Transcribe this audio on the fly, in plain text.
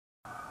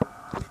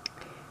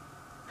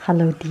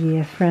Hello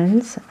dear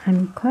friends,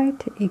 I'm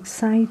quite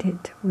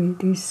excited with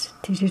this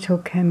digital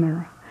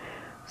camera.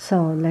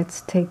 So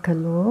let's take a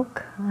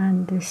look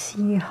and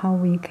see how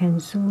we can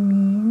zoom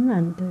in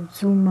and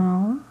zoom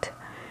out,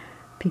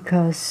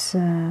 because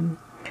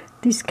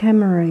this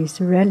camera is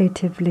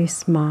relatively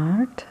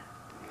smart.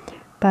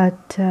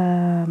 But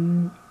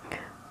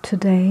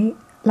today,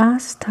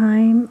 last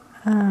time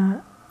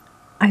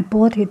I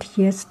bought it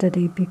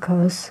yesterday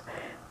because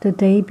the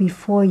day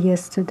before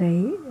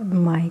yesterday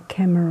my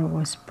camera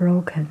was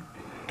broken,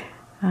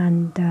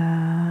 and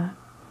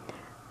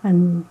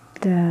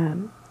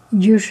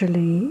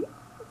usually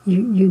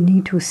you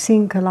need to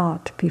think a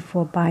lot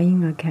before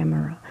buying a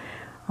camera,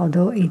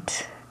 although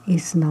it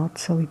is not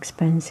so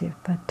expensive,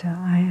 but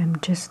I am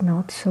just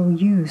not so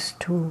used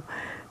to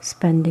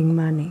spending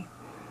money.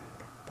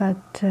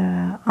 But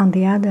on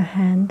the other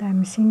hand,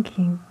 I'm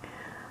thinking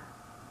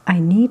I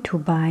need to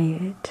buy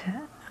it,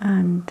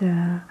 and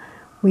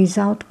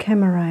without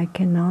camera I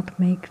cannot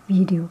make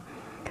video,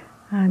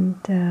 and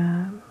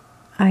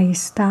I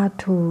start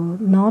to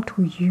not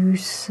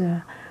use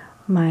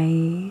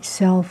my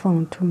cell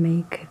phone to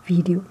make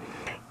video.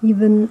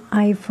 Even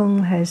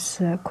iPhone has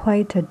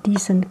quite a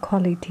decent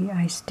quality.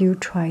 I still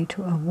try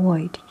to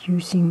avoid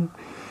using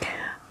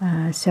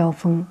cell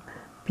phone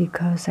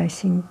because I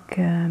think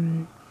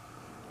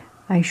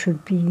I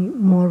should be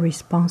more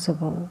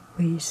responsible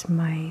with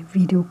my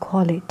video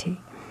quality.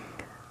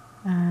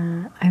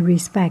 I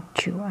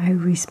respect you. I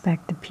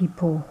respect the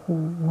people who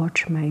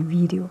watch my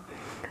video.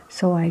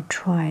 So I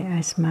try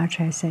as much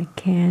as I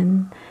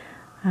can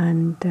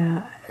and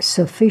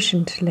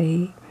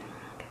sufficiently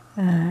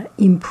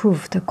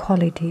improve the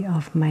quality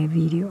of my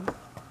video.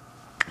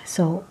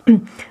 So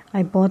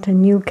I bought a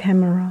new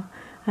camera,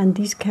 and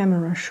this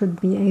camera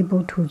should be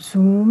able to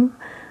zoom,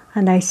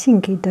 and I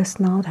think it does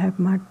not have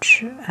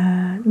much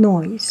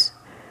noise.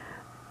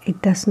 It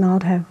does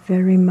not have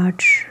very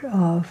much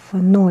of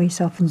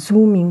noise, of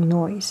zooming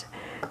noise.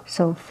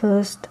 So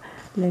first,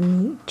 let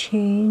me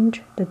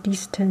change the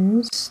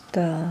distance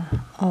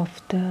of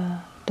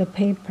the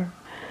paper.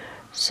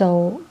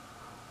 So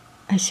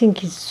I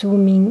think it's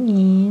zooming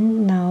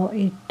in. Now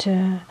it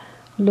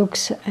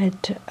looks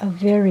at a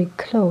very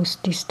close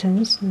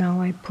distance.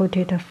 Now I put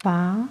it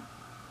afar.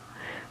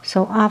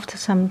 So after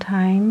some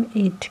time,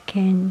 it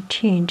can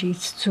change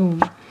its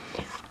zoom.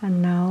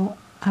 And now,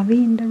 are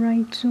we in the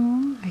right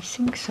zoom? I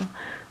think so.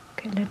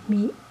 Okay, let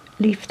me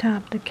lift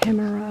up the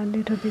camera a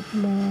little bit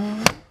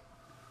more.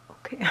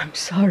 Okay, I'm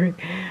sorry,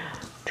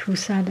 too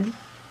sudden.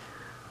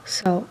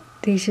 So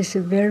this is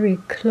a very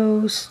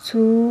close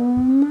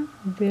zoom,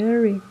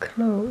 very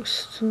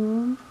close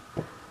zoom.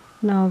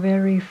 Now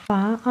very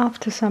far.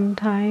 After some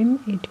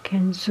time, it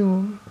can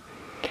zoom.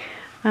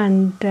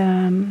 And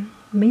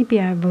maybe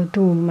I will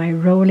do my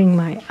rolling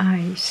my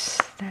eyes,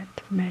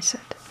 that method.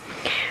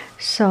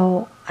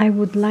 So I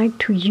would like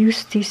to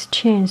use this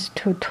chance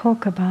to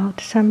talk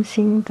about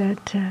something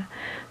that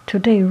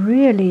today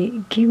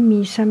really give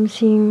me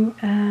something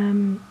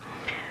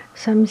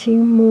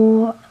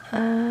more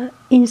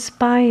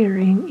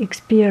inspiring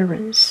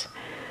experience.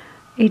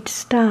 It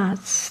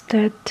starts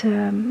that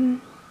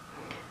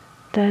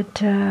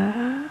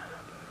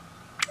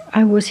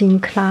I was in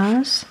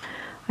class.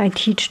 I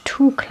teach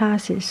 2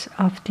 classes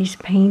of this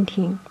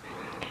painting,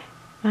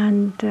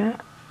 and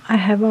I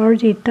have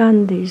already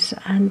done this,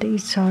 and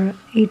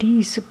it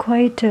is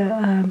quite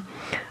a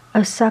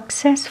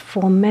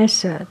successful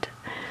method.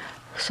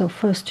 So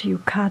first you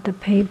cut the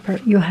paper.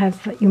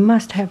 You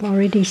must have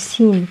already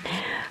seen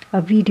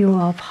a video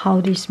of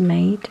how this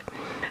made.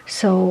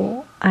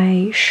 So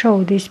I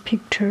show this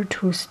picture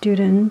to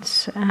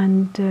students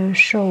and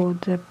show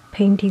the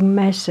painting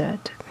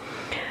method,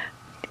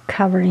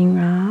 covering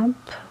up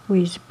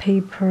with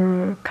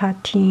paper,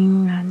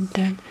 cutting,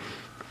 and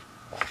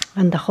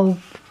the whole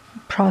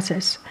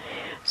process.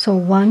 So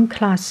one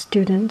class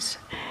students,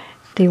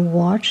 they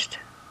watched,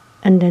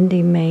 and then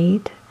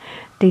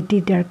they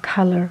did their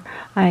color.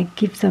 I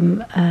give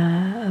them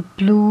a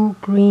blue,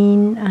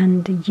 green,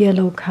 and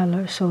yellow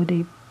color. So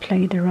they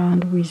played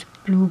around with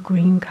blue,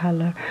 green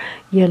color,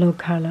 yellow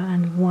color,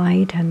 and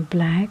white and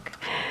black.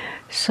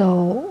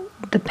 So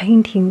the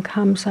painting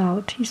comes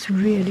out. It's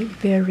really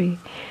very,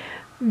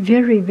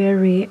 very,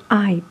 very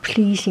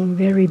eye-pleasing,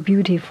 very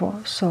beautiful.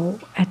 So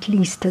at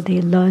least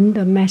they learn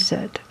the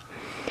method.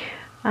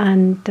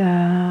 And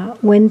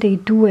when they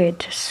do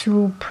it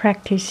through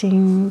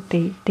practicing,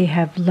 they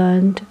have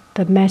learned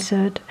the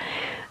method,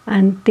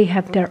 and they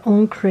have their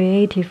own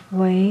creative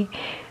way,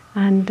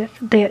 and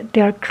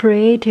their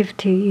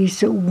creativity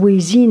is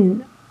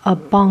within a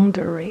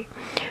boundary.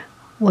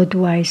 What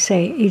do I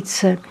say?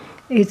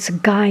 It's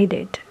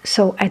guided.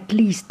 So at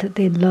least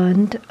they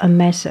learned a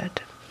method.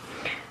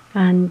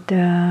 And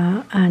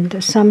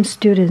some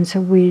students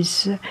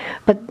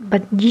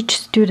but each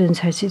student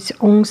has its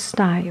own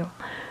style.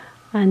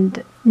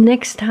 And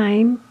next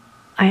time,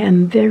 I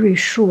am very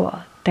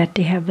sure that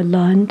they have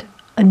learned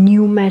a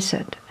new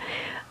method.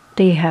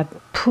 They have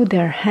put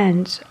their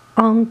hands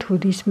onto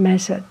this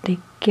method.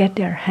 get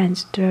their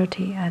hands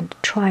dirty and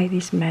try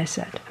this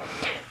method.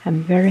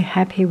 I'm very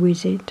happy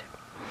with it.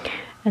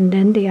 And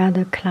then the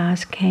other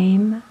class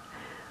came,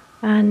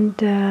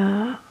 and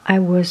I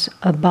was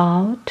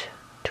about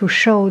to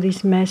show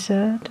this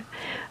method.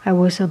 I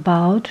was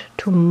about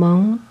to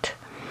mount,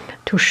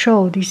 to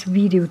show this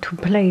video, to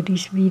play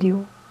this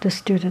video. The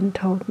student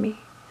told me,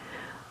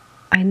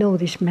 I know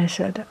this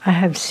method. I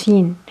have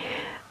seen,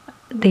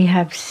 they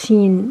have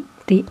seen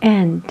the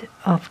end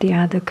of the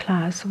other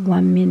class,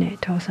 1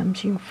 minute or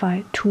something,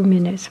 2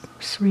 minutes,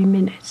 3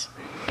 minutes.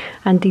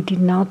 And they did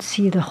not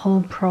see the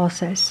whole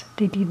process.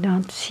 They did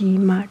not see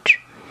much.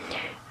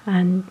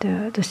 And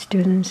the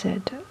student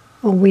said,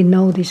 oh, we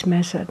know this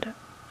method,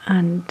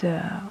 and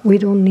we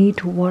don't need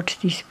to watch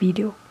this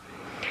video.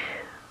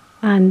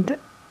 And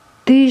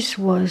this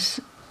was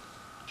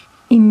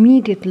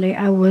immediately,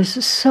 I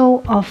was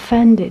so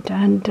offended,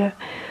 and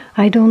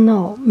I don't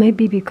know,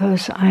 maybe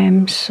because I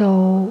am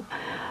so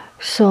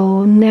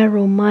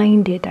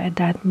narrow-minded at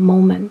that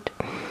moment.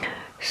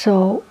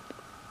 So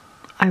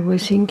I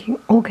was thinking,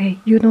 okay,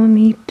 you don't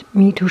need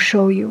me to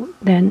show you,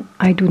 then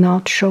I do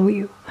not show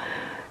you.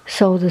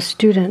 So the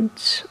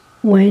students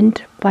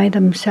went by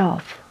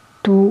themselves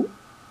to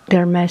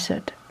their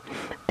method.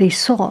 They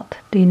thought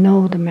they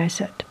know the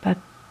method, but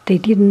they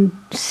didn't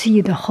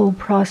see the whole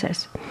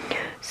process.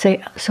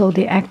 So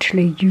they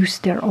actually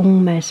used their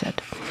own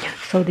method.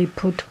 So they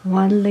put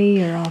one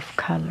layer of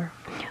color,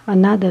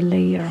 another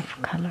layer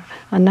of color,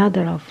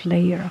 another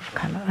layer of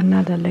color,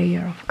 another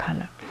layer of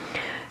color.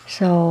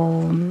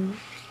 So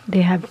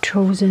they have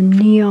chosen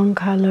neon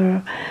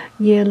color,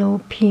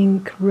 yellow,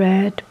 pink,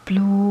 red,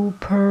 blue,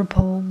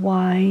 purple,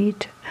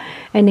 white.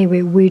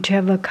 Anyway,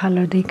 whichever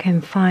color they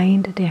can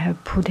find, they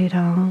have put it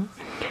on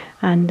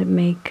and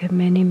make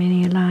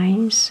many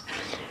lines.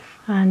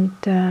 And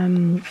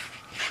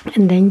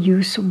then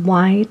use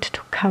white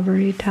to cover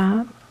it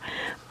up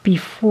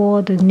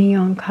before the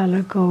neon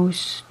color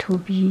goes to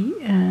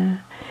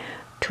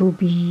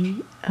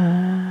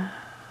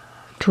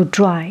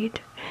dried.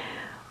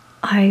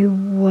 I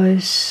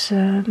was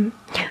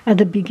at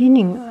the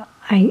beginning.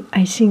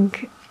 I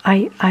think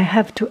I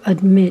have to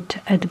admit,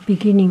 at the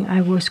beginning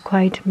I was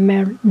quite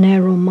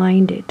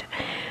narrow-minded,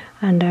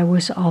 and I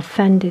was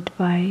offended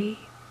by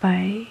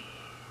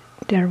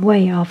their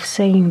way of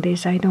saying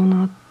this. I do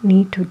not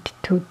need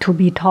to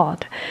be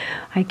taught.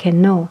 I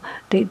can know.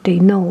 They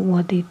know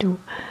what they do.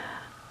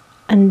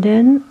 And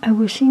then I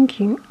was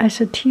thinking,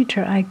 as a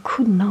teacher, I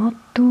could not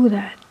do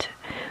that.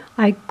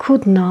 I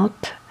could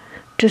not,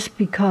 just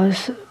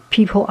because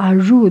people are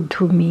rude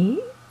to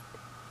me.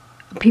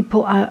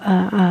 People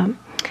are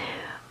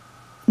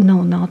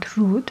no, not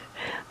rude.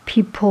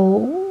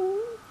 People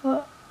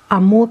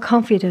are more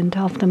confident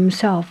of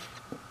themselves.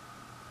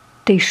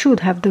 They should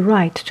have the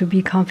right to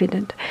be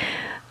confident.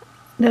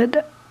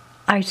 That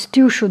I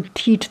still should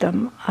teach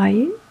them.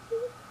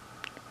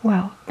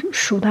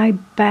 Should I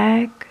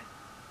beg?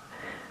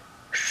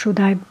 Should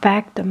I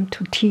beg them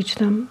to teach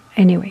them?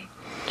 Anyway,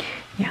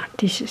 yeah,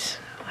 this is,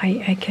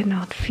 I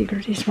cannot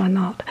figure this one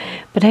out.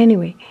 But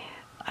anyway,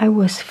 I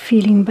was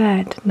feeling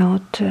bad,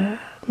 not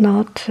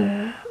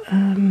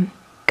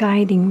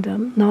guiding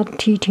them, not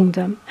teaching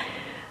them.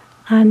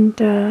 And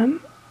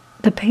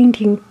the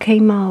painting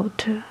came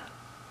out,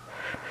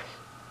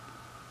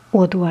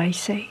 what do I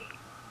say?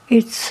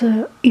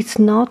 It's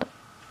not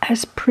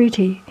as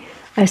pretty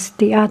as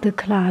the other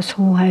class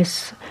who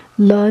has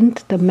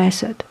learned the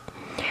method.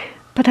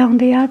 But on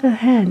the other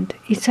hand,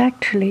 it's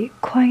actually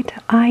quite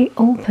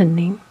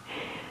eye-opening.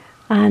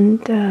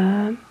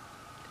 And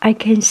I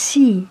can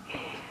see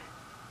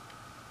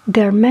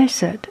their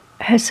method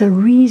has a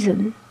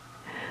reason.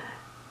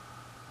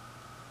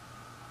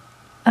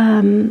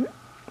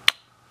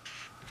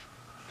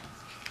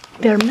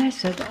 Their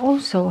method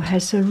also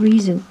has a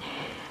reason.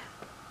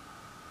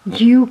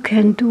 You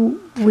can do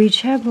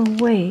whichever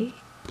way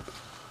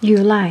you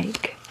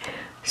like.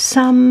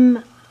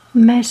 Some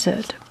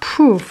method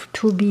prove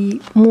to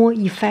be more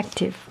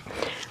effective,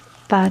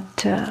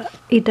 but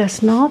it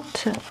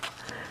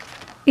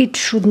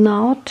should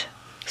not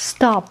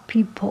stop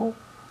people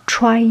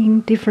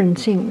trying different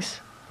things.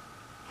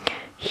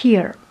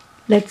 Here,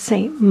 let's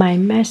say my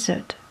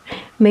method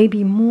may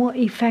be more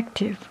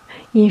effective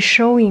in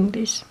showing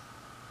this,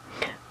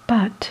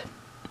 but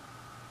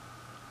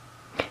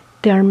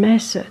their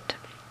method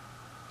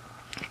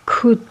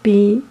could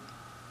be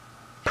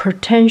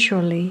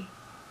potentially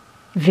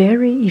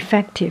very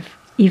effective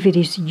if it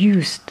is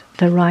used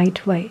the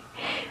right way.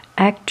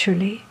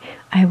 Actually,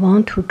 I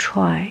want to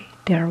try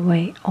their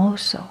way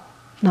also.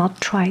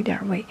 Not try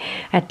their way.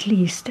 At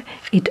least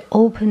it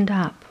opened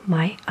up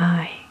my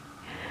eye.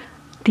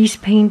 This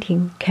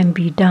painting can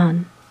be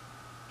done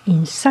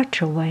in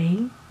such a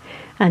way,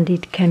 and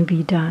it can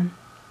be done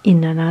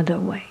in another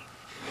way.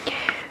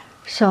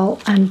 So,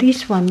 and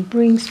this one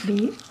brings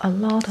me a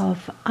lot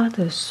of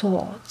other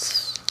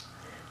thoughts.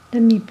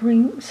 Let me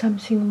bring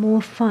something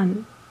more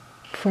fun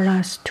for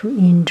us to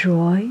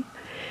enjoy.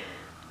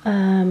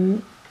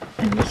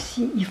 Let me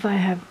see if I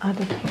have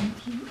other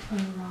painting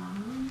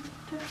around.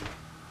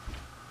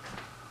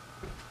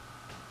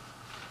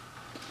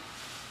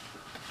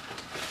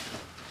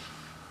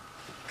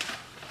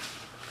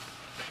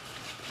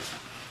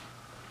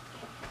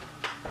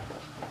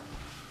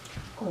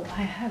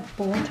 I have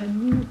bought a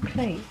new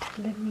plate.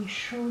 Let me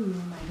show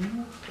you my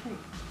new plate.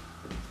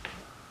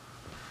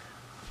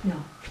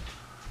 No,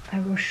 I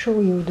will show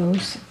you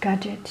those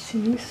gadget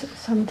things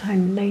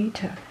sometime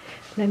later.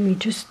 Let me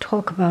just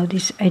talk about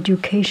these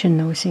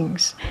educational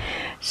things.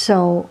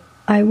 So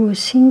I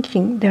was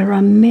thinking there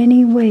are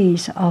many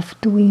ways of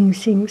doing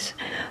things.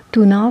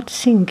 Do not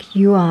think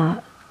you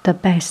are the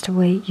best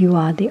way, you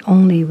are the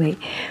only way.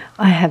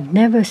 I have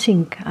never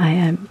think I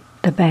am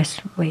the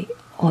best way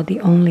or the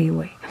only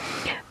way.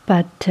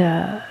 But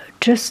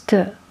just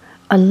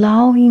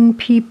allowing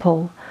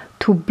people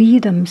to be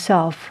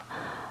themselves,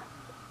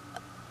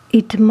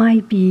 it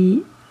might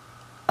be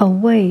a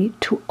way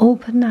to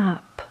open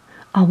up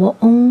our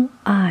own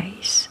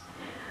eyes.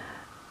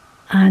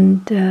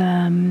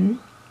 And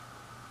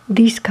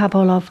these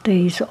couple of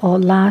days or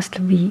last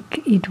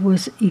week, it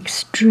was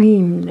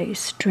extremely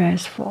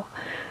stressful.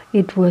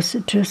 It was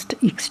just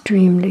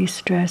extremely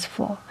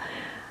stressful.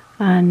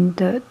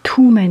 And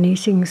too many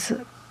things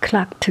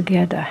clucked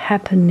together,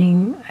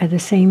 happening at the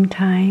same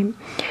time.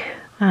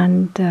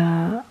 And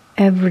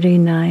every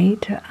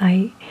night,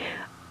 I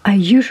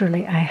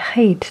usually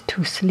hate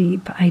to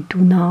sleep. I do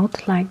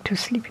not like to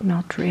sleep,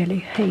 not really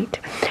hate.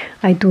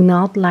 I do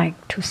not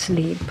like to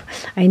sleep.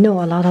 I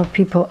know a lot of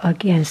people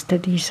against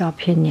this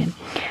opinion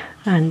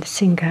and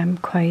think I'm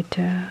quite,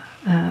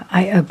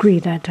 I agree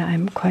that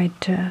I'm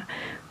quite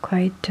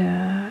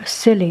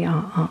silly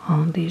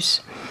on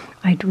this.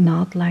 I do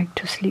not like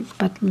to sleep,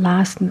 but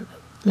last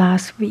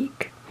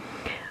week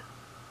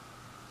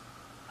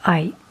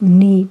I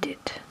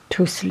needed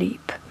to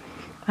sleep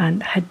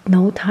and had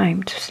no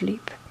time to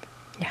sleep.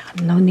 Yeah,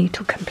 no need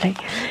to complain.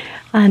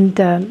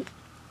 And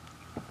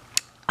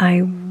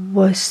I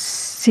was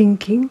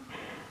thinking,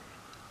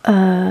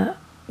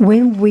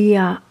 when we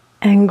are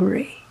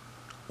angry,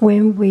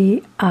 when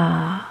we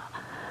are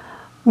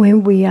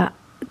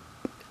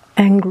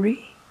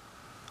angry,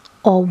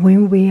 or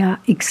when we are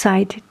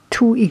excited,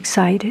 too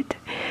excited,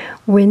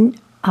 when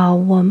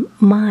our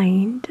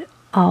mind,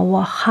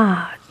 our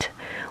heart,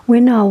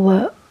 when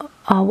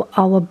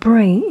our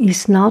brain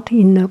is not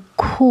in a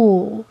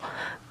cool,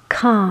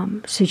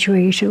 calm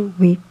situation,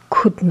 we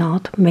could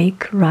not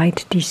make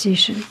right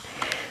decision.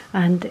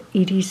 And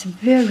it is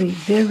very,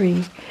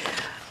 very,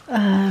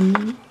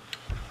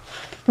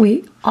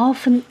 we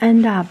often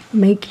end up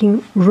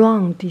making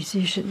wrong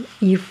decision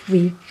if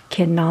we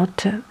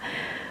cannot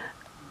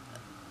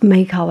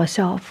make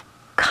ourselves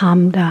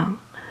calm down.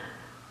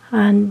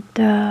 And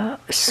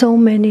so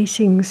many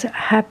things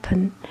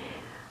happen,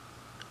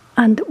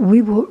 and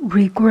we will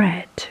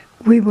regret.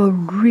 We will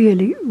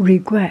really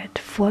regret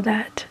for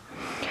that.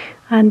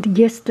 And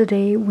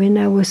yesterday when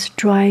I was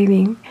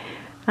driving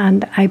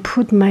and I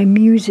put my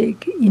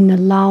music in a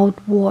loud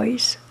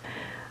voice,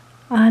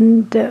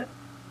 and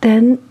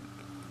then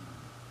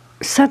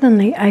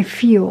suddenly I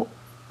feel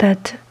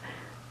that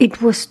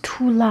it was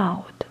too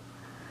loud.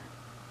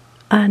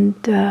 And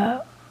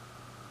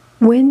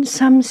when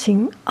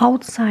something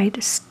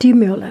outside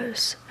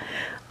stimulus,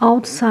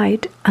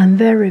 outside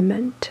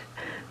environment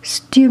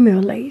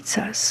stimulates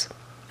us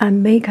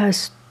and make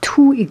us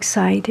too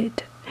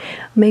excited,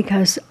 make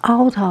us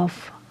out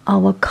of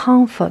our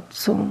comfort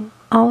zone,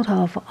 out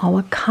of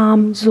our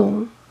calm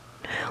zone,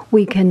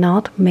 we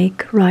cannot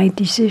make right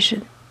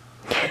decision.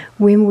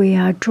 When we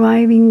are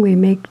driving, we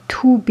make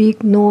too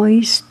big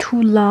noise,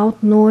 too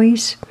loud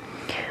noise,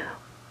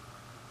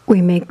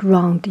 we make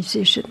wrong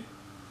decision.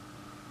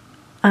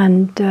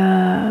 And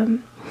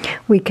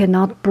we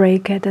cannot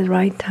brake at the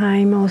right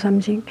time or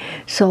something.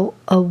 So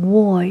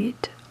avoid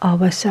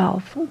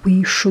ourselves.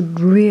 We should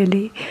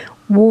really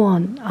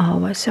warn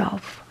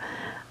ourselves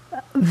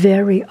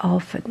very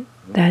often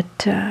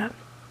that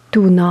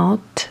do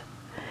not,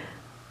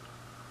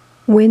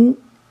 when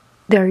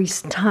there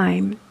is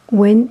time,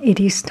 when it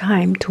is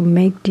time to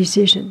make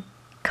decision,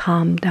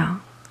 calm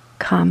down,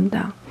 calm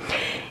down.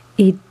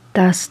 It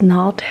does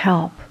not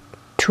help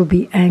to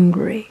be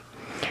angry.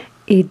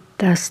 It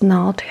does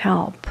not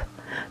help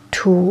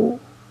to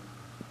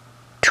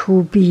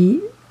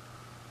be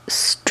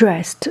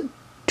stressed,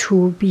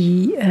 to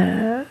be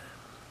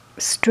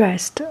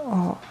stressed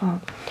or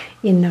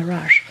in a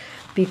rush,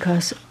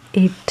 because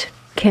it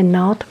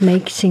cannot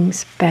make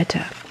things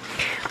better.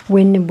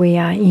 When we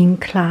are in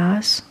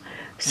class,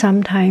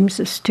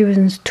 sometimes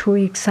students too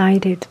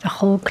excited, the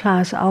whole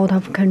class out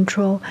of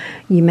control.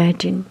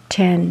 Imagine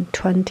 10,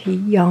 20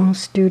 young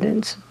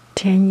students,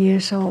 10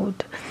 years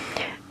old.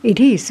 It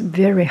is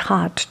very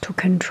hard to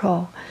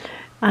control.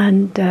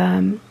 And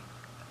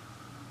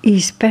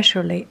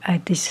especially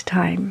at this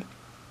time,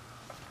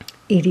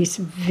 it is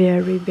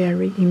very,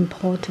 very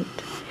important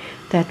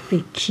that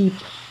we keep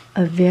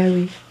a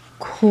very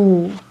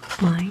cool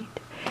mind,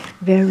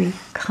 very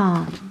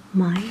calm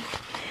mind.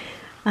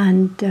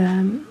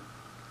 And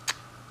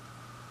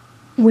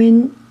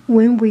when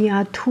we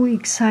are too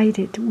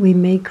excited, we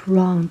make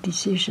wrong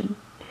decision.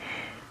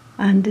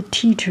 And the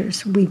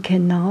teachers, we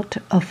cannot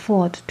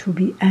afford to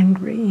be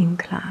angry in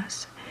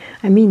class.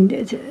 I mean,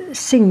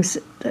 things,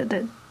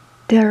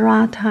 there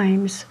are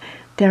times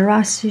there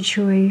are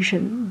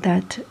situations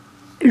that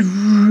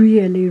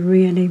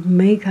really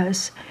make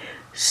us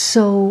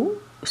so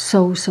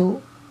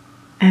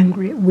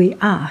angry. We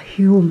are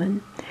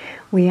human.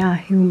 We are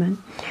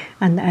human.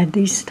 And at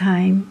this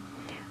time,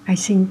 I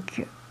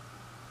think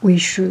we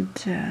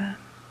should,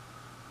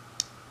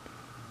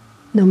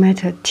 no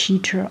matter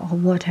teacher or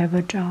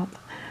whatever job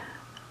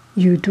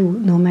you do,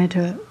 no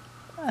matter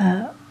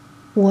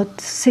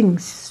what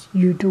things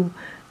you do,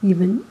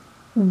 even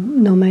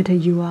no matter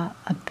you are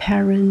a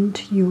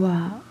parent, you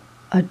are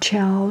a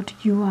child,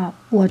 you are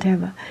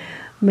whatever,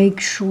 make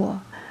sure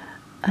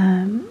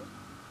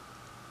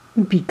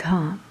be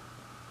calm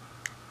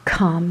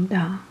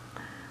down,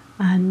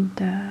 and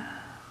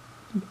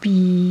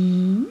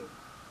be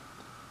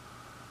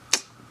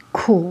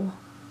cool,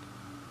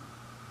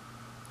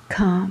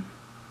 calm,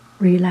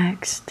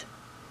 relaxed.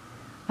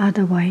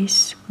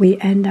 Otherwise, we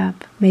end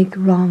up make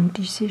wrong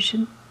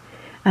decision,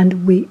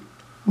 and we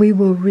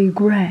will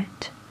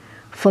regret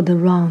for the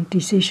wrong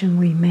decision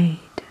we made.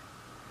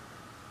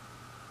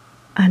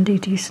 And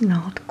it is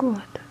not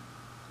good.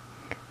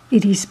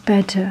 It is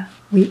better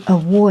we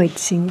avoid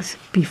things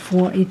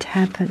before it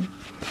happens,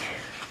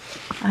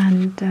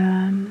 and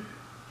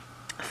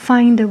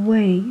find a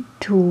way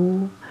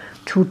to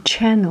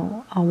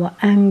channel our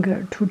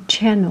anger, to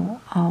channel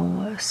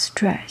our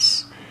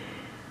stress.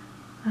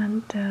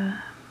 And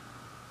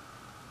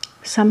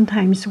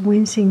sometimes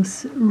when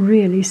things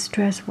really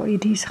stressful,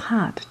 it is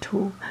hard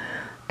to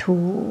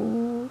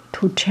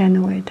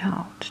channel it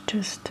out.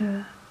 Just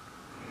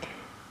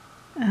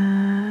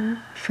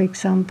for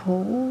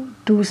example,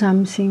 do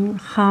something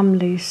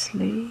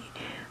harmlessly,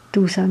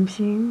 do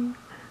something,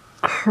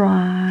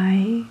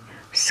 cry,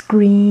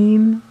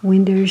 scream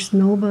when there is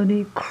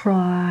nobody,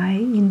 cry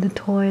in the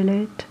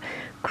toilet,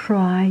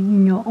 cry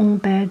in your own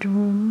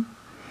bedroom.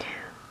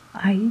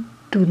 I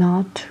do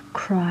not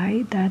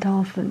cry that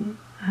often,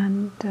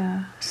 and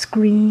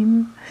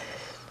scream.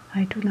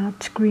 I do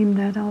not scream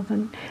that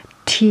often.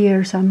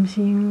 Tear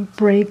something,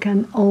 break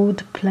an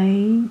old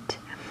plate,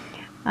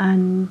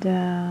 and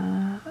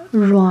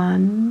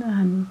run,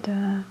 and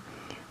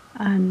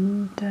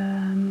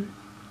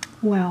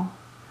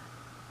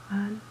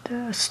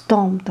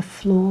stomp the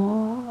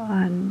floor,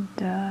 and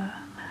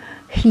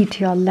hit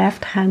your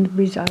left hand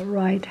with your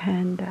right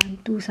hand,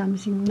 and do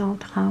something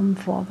not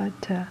harmful,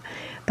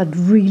 but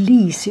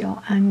release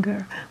your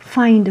anger.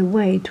 Find a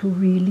way to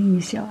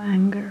release your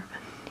anger,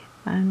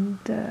 and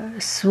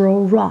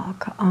throw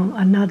rock on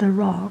another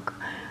rock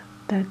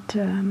that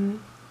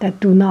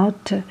do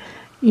not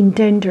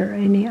endanger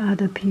any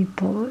other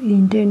people,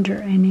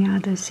 endanger any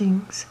other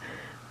things,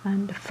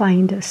 and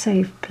find a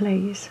safe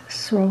place,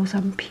 throw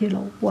some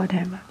pillow,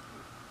 whatever.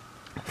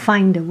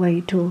 Find a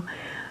way to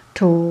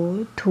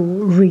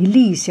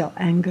release your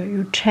anger,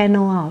 you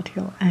channel out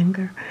your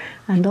anger,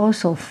 and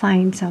also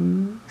find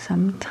some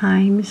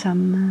time,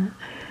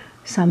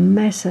 some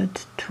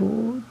method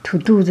to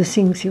do the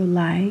things you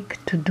like,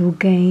 to do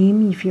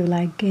game if you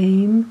like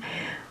game,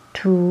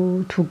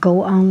 to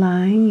go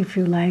online if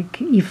you like,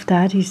 if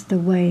that is the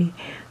way,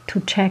 to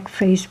check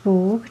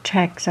Facebook,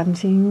 check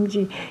something,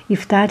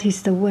 if that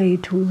is the way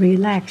to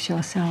relax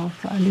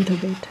yourself a little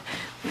bit,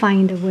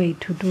 find a way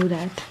to do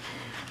that,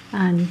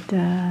 and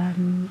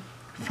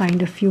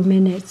find a few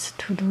minutes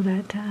to do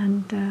that,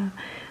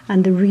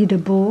 and read a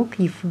book.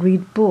 If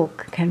read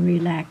book can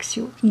relax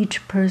you,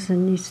 each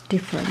person is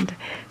different.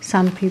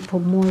 Some people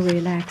more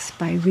relaxed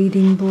by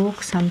reading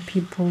books, some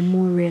people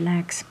more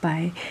relaxed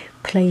by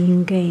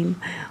playing game,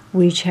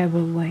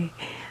 whichever way.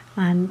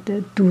 And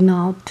do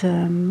not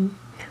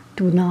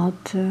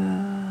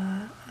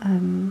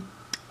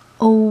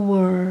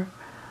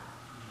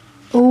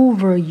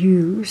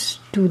overuse.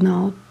 Do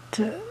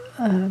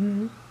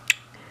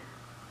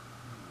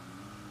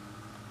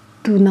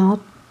not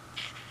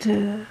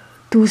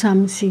do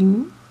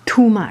something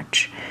too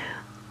much.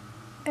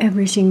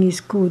 Everything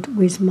is good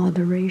with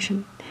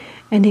moderation.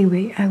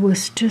 Anyway, I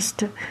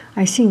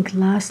think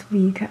last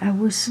week I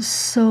was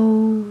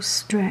so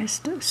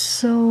stressed,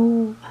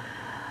 so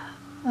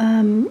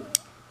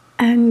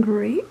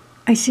angry.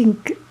 I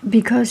think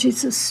because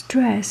it's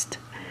stressed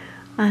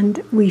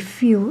and we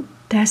feel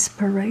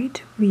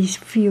desperate, we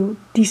feel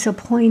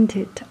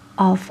disappointed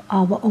of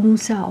our own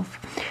self.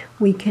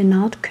 We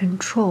cannot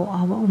control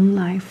our own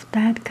life.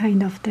 That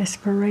kind of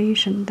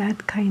desperation,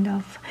 that kind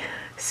of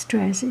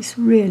stress is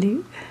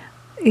really,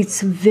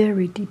 it's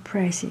very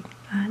depressing.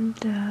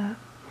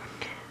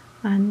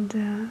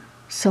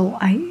 So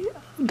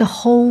the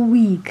whole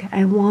week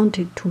I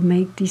wanted to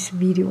make this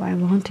video. I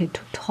wanted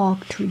to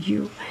talk to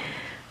you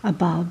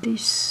about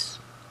this.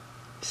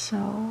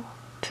 So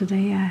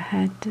today I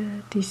had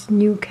this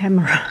new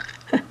camera.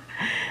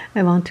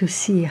 I want to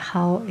see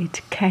how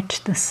it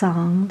catch the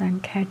sound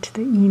and catch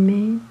the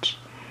image.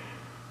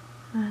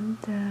 And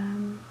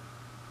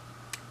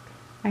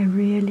I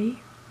really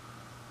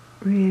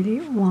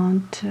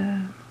want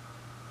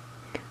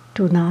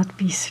do not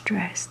be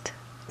stressed.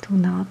 Do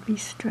not be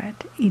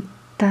stressed. It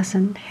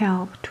doesn't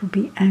help to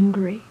be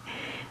angry.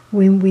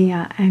 when we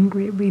are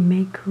angry, we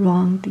make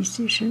wrong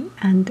decision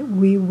and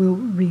we will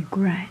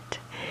regret.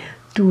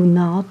 Do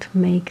not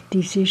make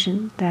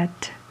decisions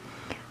that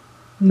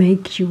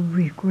make you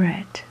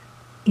regret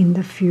in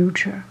the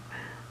future.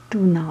 Do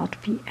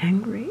not be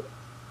angry.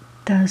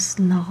 Does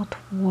not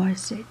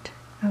worth it.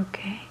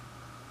 Okay?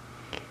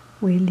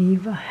 We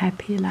live a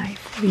happy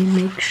life. We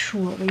make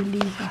sure we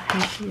live a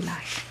happy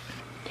life.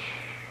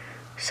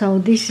 So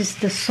this is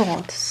the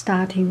thought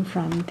starting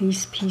from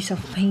this piece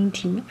of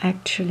painting.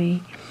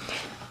 Actually,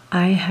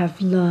 I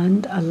have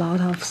learned a lot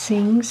of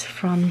things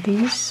from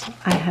this.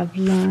 I have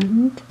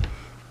learned,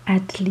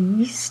 at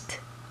least,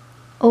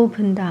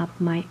 opened up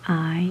my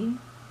eye,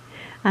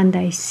 and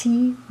I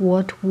see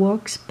what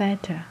works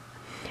better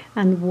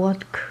and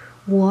what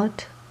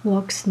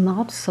works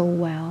not so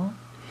well.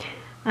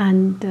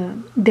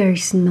 And there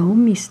is no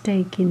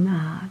mistake in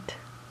art.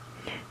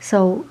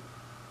 So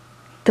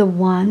the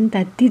one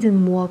that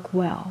didn't work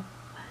well,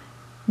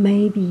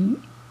 maybe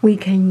we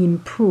can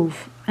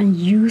improve and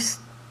use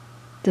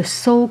the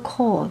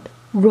so-called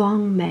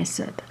wrong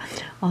method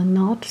or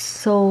not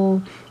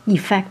so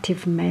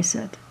effective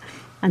method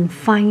and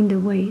find a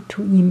way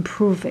to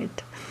improve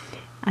it.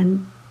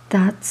 And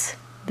that's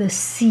the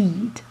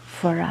seed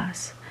for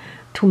us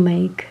to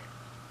make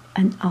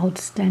an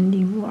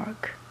outstanding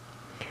work.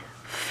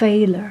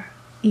 Failure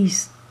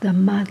is the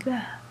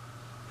mother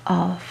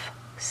of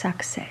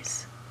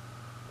success.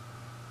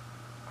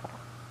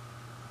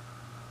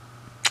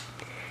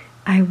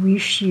 I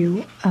wish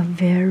you a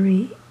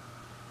very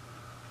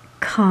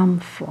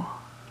calmful,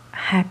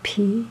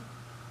 happy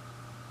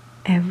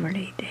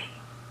every day.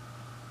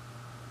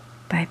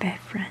 Bye-bye,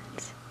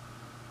 friends.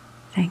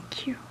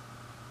 Thank you.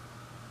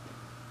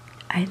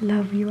 I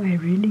love you, I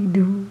really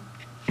do.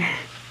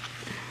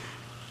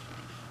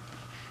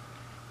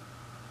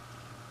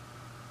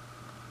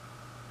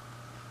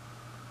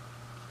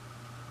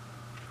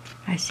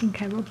 I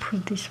think I will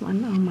put this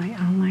one on my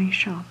online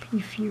shop.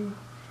 If you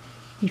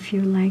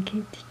like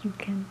it, you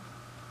can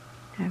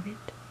have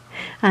it.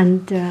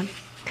 And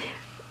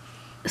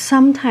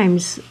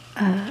sometimes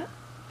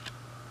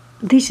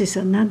this is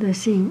another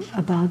thing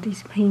about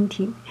this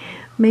painting.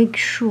 Make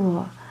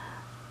sure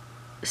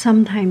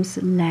sometimes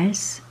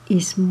less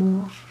is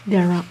more.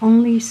 There are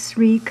only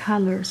 3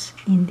 colors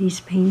in this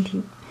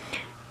painting: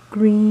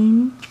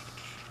 green,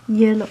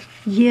 yellow,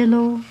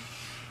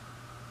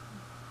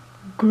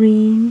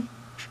 green,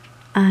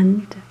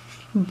 and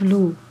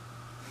blue,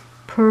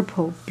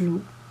 purple,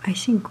 blue. I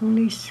think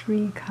only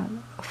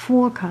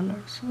 4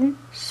 colors,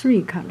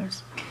 3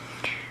 colors.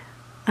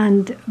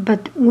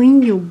 But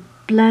when you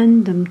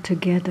blend them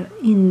together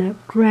in a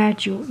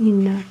gradual,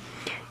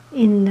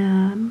 in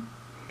a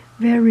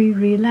very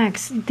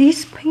relaxed,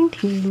 this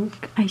painting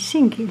I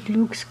think it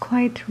looks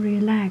quite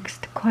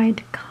relaxed,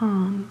 quite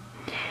calm,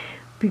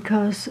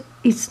 because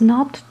it's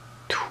not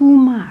too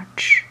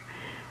much.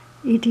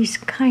 It is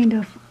kind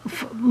of,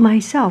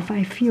 myself,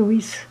 I feel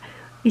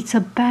it's a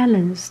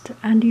balanced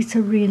and it's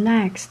a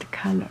relaxed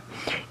color.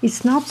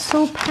 It's not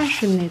so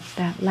passionate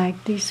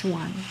like this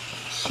one.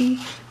 See,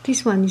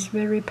 this one is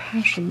very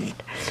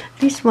passionate.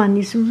 This one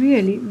is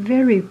really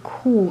very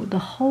cool. The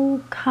whole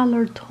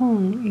color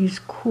tone is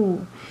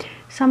cool.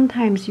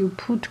 Sometimes you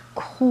put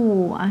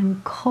cool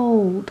and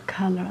cold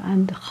color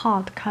and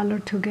hot color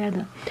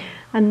together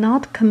and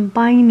not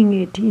combining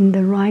it in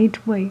the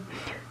right way.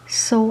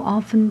 So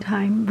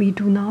oftentimes we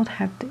do not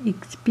have the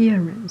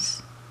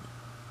experience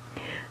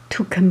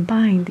to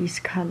combine this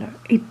color.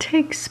 It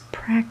takes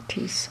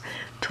practice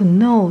to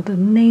know the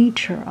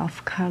nature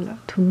of color,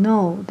 to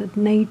know the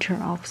nature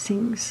of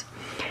things.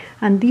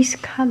 And these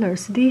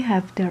colors, they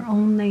have their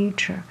own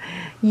nature.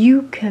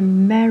 You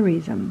can marry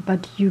them,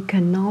 but you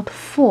cannot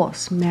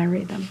force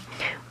marry them.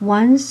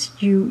 Once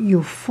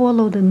you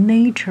follow the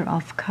nature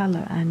of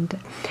color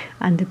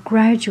and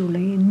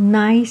gradually,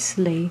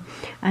 nicely,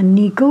 and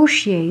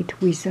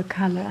negotiate with the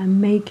color and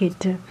make it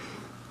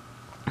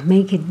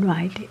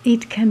right,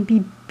 it can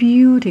be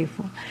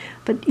beautiful.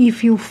 But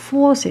if you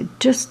force it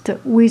just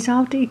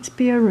without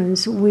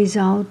experience,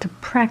 without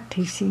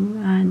practicing,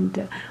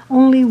 and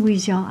only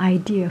with your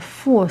idea,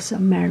 force a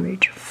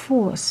marriage,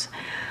 force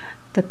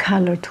the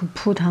color to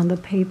put on the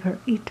paper,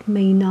 it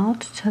may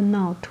not turn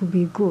out to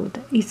be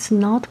good. It's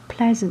not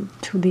pleasant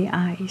to the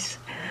eyes.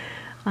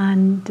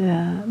 And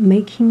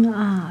making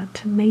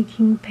art,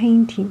 making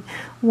painting,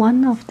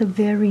 one of the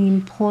very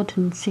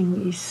important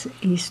things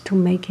is to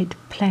make it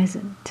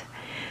pleasant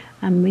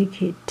and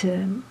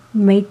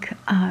make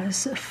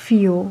us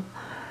feel,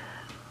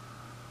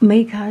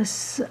 make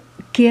us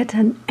get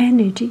an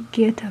energy,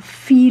 get a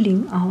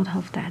feeling out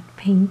of that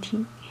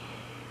painting.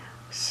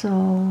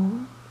 So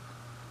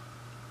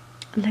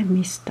let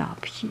me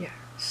stop here.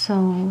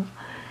 So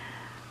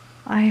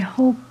I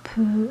hope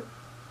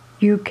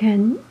you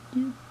can,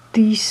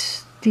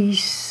 this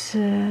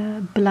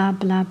blah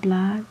blah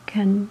blah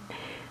can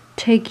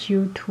take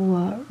you to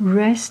a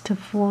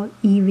restful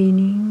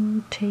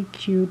evening,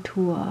 take you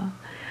to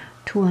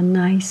a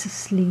nice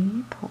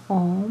sleep,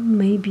 or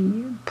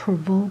maybe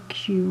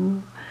provoke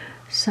you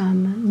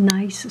some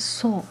nice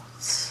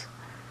thoughts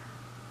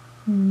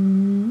Let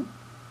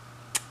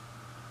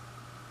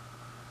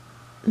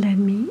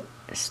me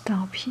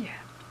stop here.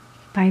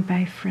 Bye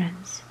bye,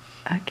 friends,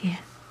 again.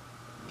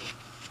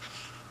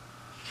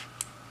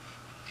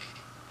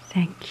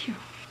 Thank you.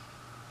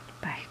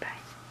 Bye bye.